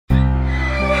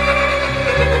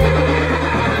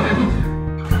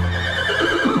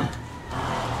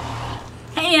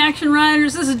Action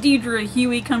Riders. This is Deidre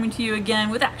Huey coming to you again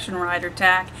with Action Rider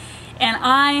Tack. And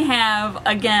I have,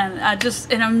 again, just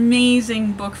an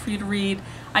amazing book for you to read.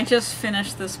 I just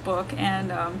finished this book,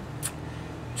 and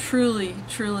truly,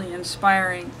 truly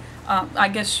inspiring. I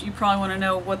guess you probably want to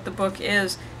know what the book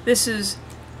is. This is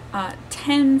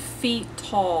 10 Feet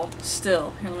Tall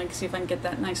Still. Here, let me see if I can get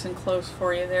that nice and close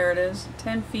for you. There it is.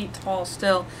 10 Feet Tall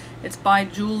Still. It's by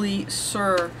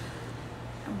Suhr.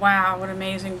 Wow, what an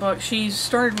amazing book. She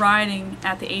started riding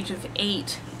at the age of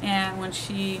 8, and when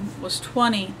she was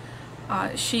 20,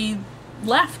 she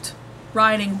left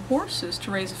riding horses to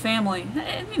raise a family.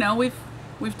 And, you know,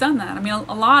 we've done that. I mean,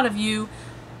 a lot of you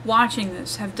watching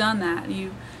this have done that.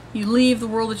 You leave the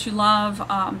world that you love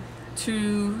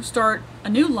to start a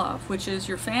new love, which is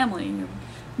your family, your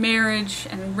marriage,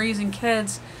 and raising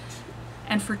kids.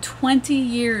 And for 20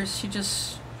 years, she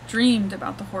just dreamed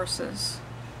about the horses.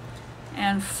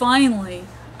 And finally,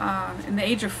 in the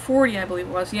age of 40, I believe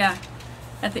it was, yeah,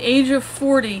 at the age of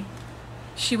 40,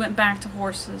 she went back to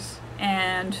horses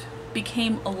and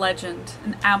became a legend,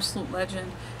 an absolute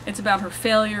legend. It's about her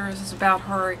failures, it's about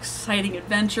her exciting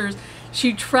adventures.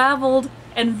 She traveled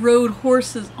and rode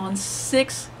horses on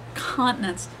 6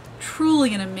 continents.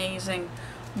 Truly an amazing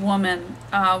woman.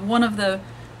 One of the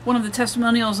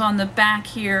testimonials on the back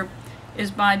here is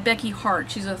by Becky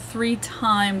Hart. She's a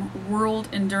 3-time world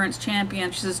endurance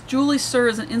champion. She says, Julie Suhr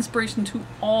is an inspiration to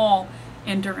all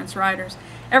endurance riders.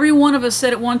 Every one of us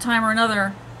said at one time or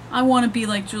another, I want to be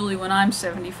like Julie when I'm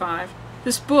 75.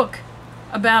 This book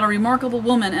about a remarkable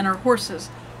woman and her horses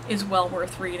is well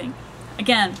worth reading.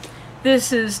 Again,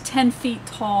 this is 10 Feet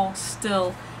Tall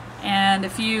Still, and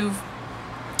if you've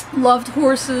loved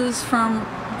horses from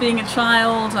being a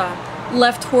child,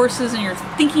 left horses and you're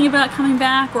thinking about coming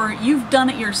back, or you've done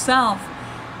it yourself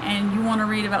and you want to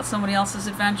read about somebody else's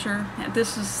adventure,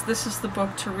 this is the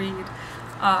book to read.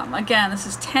 Again, this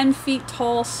is 10 Feet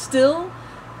Tall Still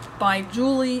by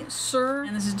Julie Suhr,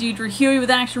 and this is Deidre Huey with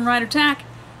Action Rider Tack.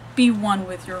 Be one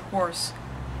with your horse.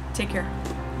 Take care.